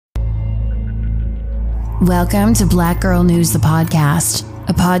Welcome to Black Girl News, the podcast,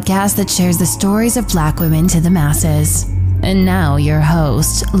 a podcast that shares the stories of Black women to the masses. And now your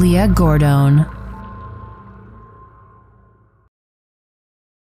host, Leah Gordon.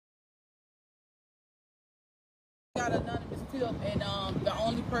 Got an anonymous tip, and the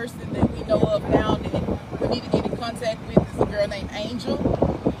only person that we know of now that we need to get in contact with is a girl named Angel,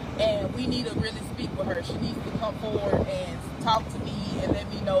 and we need to really speak with her. She needs to come forward and talk to me and let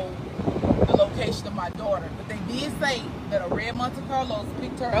me know the location of my daughter. But they did say that a red Monte Carlo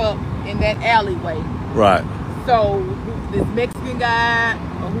picked her up in that alleyway. Right. So this Mexican guy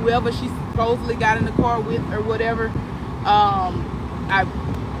or whoever she supposedly got in the car with or whatever,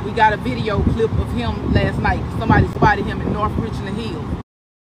 we got a video clip of him last night. Somebody spotted him in North Richland Hills.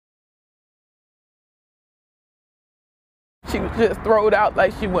 She was just thrown out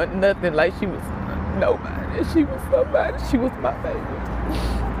like she wasn't nothing, like she was nobody. She was somebody. She was my baby.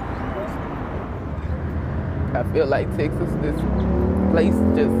 I feel like Texas, this place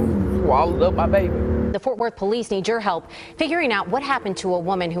just swallowed up my baby. The Fort Worth police need your help figuring out what happened to a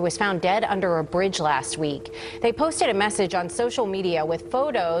woman who was found dead under a bridge last week. They posted a message on social media with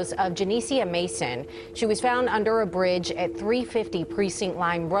photos of Janicia Mason. She was found under a bridge at 350 Precinct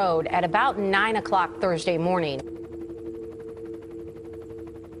Line Road at about 9 o'clock Thursday morning.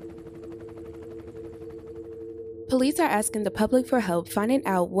 Police are asking the public for help finding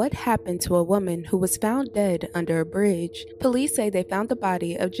out what happened to a woman who was found dead under a bridge. Police say they found the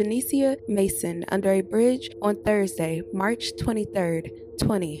body of Janicia Mason under a bridge on Thursday, March 23rd,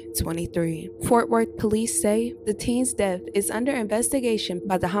 2023. Fort Worth police say the teen's death is under investigation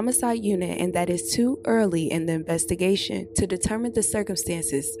by the homicide unit and that it's too early in the investigation to determine the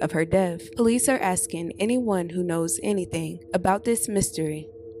circumstances of her death. Police are asking anyone who knows anything about this mystery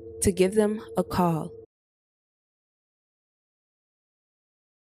to give them a call.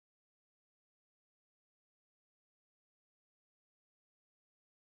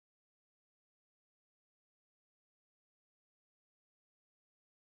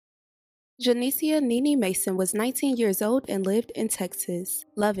 Janicia Nene Mason was 19 years old and lived in Texas.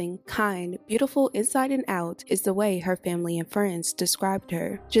 Loving, kind, beautiful inside and out is the way her family and friends described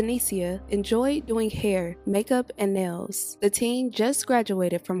her. Janicia enjoyed doing hair, makeup, and nails. The teen just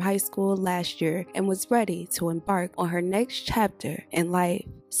graduated from high school last year and was ready to embark on her next chapter in life.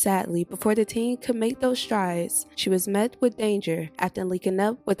 Sadly, before the teen could make those strides, she was met with danger after linking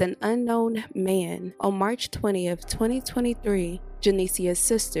up with an unknown man. On March 20th, 2023, Janicia's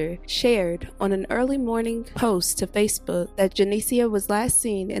sister shared on an early morning post to Facebook that Janicia was last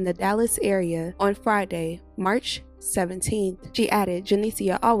seen in the Dallas area on Friday, March 17th. She added,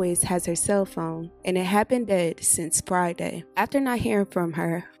 Janicia always has her cell phone, and it had been dead since Friday. After not hearing from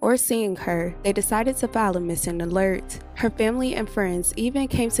her or seeing her, they decided to file a missing alert. Her family and friends even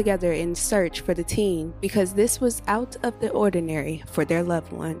came together in search for the teen because this was out of the ordinary for their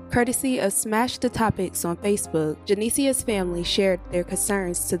loved one. Courtesy of Smash the Topics on Facebook, Janicia's family shared their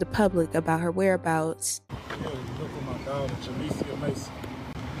concerns to the public about her whereabouts.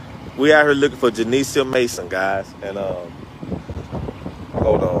 We out here looking for Janicia Mason, guys, and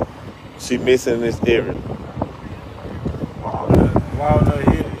hold on, she missing in this area. Walnut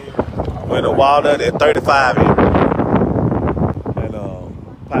here. We're in the Walnut at 35 area, and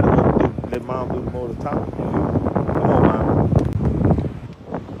probably gonna let mom do more of the talking. Come on, mom.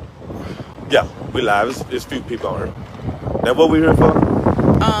 Yeah, we live. It's few people on here. Now, what we here for?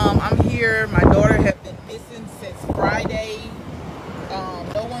 I'm here. My daughter has been missing since Friday.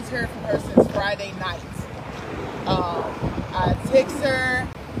 No one's heard from her since Friday night. I text her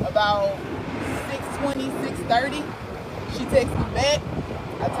about 6:20, 6:30. She texted me back.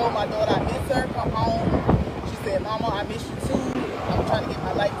 I told my daughter I miss her, come home. She said, Mama, I miss you too. I'm trying to get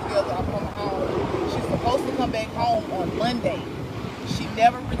my life together. I'm coming home. She's supposed to come back home on Monday. She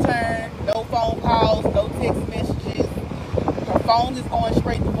never returned. No phone calls, no text messages. Her phone is going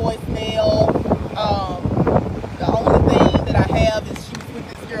straight to voicemail. The only thing that I have is she was with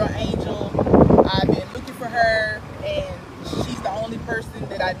this girl, Angel. I've been looking for her, and she's the only person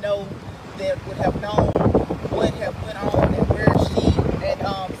that I know that would have known what have went on and where she, and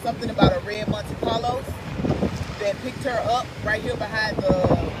something about a red Monte Carlo that picked her up right here behind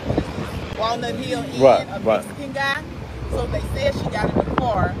the Walnut Hill Inn, a Mexican guy. So they said she got in the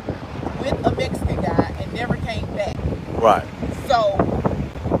car with a Mexican guy and never came back. Right. So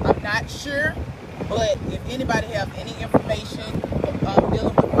I'm not sure, but if anybody have any information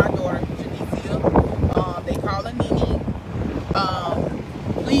dealing with my daughter, Janicia, they call her Nene,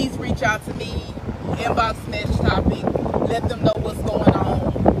 please reach out to me, inbox Smash Topic, let them know what's going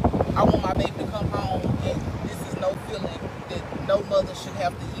on. I want my baby to come home, and this is no feeling that no mother should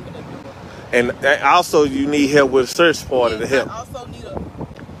have to even endure. And also, you need help with search party to help. I also need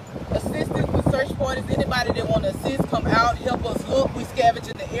assistance with search parties. Anybody that want to assist, come out, help us look. We scavenge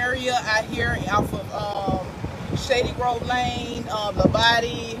in the area out here off of Shady Grove Lane,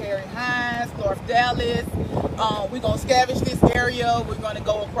 Labate, Harry Hines, North Dallas. We're going to scavenge this area. We're going to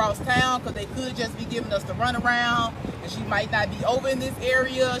go across town because they could just be giving us the runaround. And she might not be over in this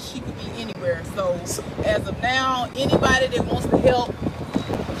area. She could be anywhere. So as of now, anybody that wants to help,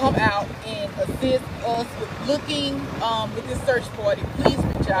 come out and assist us with looking with this search party, please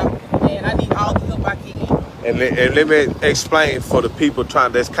reach out. And I need all the help I can. And let me explain for the people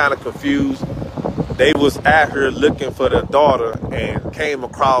that's kind of confused. They was out here looking for their daughter and came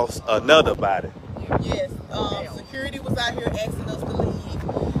across another body. Yes, security was out here asking us to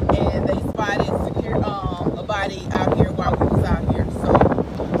leave, and they spotted a body out here while we was out here.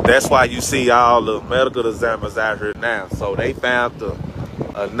 So that's why you see all the medical examiners out here now. So they found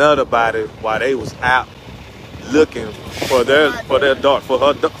another body while they was out looking for their daughter. For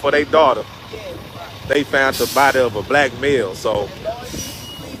their daughter. yes, right. They found the body of a black male. So.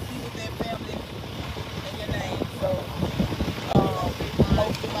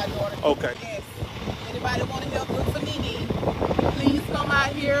 Okay. Yes. Anybody want to help look for Nene? Please come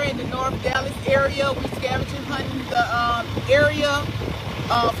out here in the North Dallas area. We're scavenging, hunting the area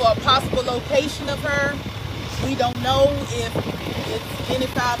for a possible location of her. We don't know if it's any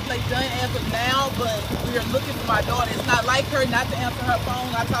foul play done as of now, but we are looking for my daughter. It's not like her not to answer her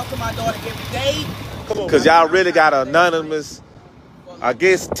phone. I talk to my daughter every day. Because y'all really got an anonymous, I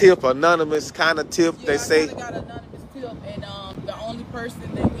guess, anonymous kind of tip, yeah, they say. Really got an anonymous tip, and the only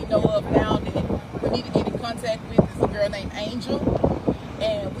person that we know of now that we need to get in contact with is a girl named Angel,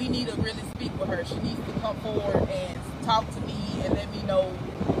 and we need to really speak with her. She needs to come forward and talk to me and let me know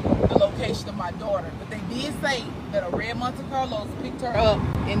the location of my daughter. But they did say that a red Monte Carlo picked her up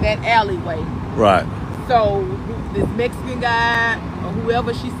in that alleyway. Right. So this Mexican guy or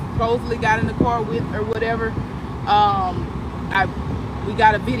whoever she supposedly got in the car with or whatever, we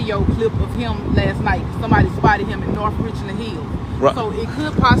got a video clip of him last night. Somebody spotted him in North Richland Hills. Right. So it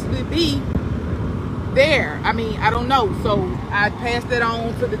could possibly be there. I mean, I don't know. So I passed that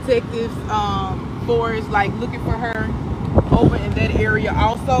on to detectives for like looking for her over in that area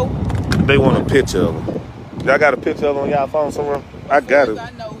also. They want a picture of her. Y'all got a picture of her on y'all phone somewhere? I got it.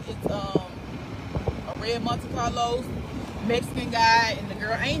 I know it's a red Monte Carlo, Mexican guy, and the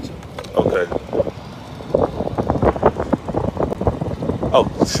girl Angel. Okay. Oh,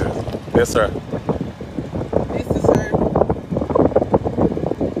 sure. Yes, sir. This is her.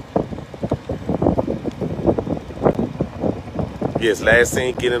 Yes, last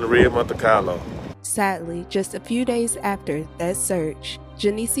seen getting the red Monte Carlo. Sadly, just a few days after that search,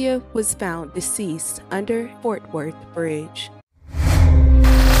 Janicia was found deceased under Fort Worth Bridge.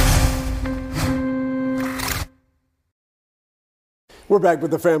 We're back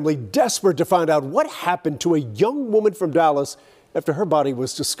with the family desperate to find out what happened to a young woman from Dallas after her body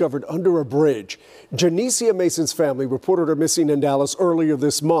was discovered under a bridge. Janicia Mason's family reported her missing in Dallas earlier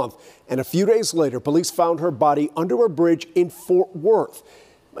this month, and a few days later, police found her body under a bridge in Fort Worth.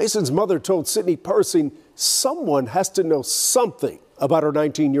 Mason's mother told Sydney Persing someone has to know something about her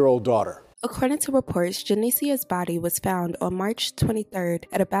 19-year-old daughter. According to reports, Janicia's body was found on March 23rd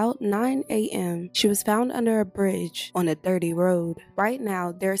at about 9 a.m. She was found under a bridge on a dirty road. Right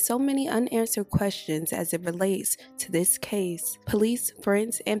now, there are so many unanswered questions as it relates to this case. Police,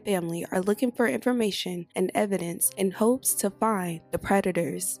 friends, and family are looking for information and evidence in hopes to find the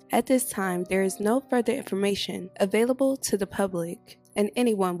predators. At this time, there is no further information available to the public, and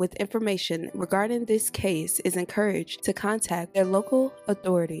anyone with information regarding this case is encouraged to contact their local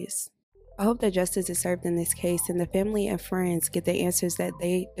authorities. I hope that justice is served in this case and the family and friends get the answers that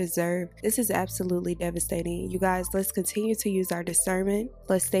they deserve. This is absolutely devastating. You guys, let's continue to use our discernment.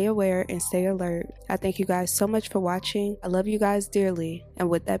 Let's stay aware and stay alert. I thank you guys so much for watching. I love you guys dearly.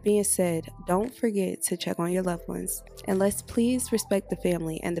 And with that being said, don't forget to check on your loved ones. And let's please respect the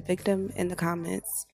family and the victim in the comments.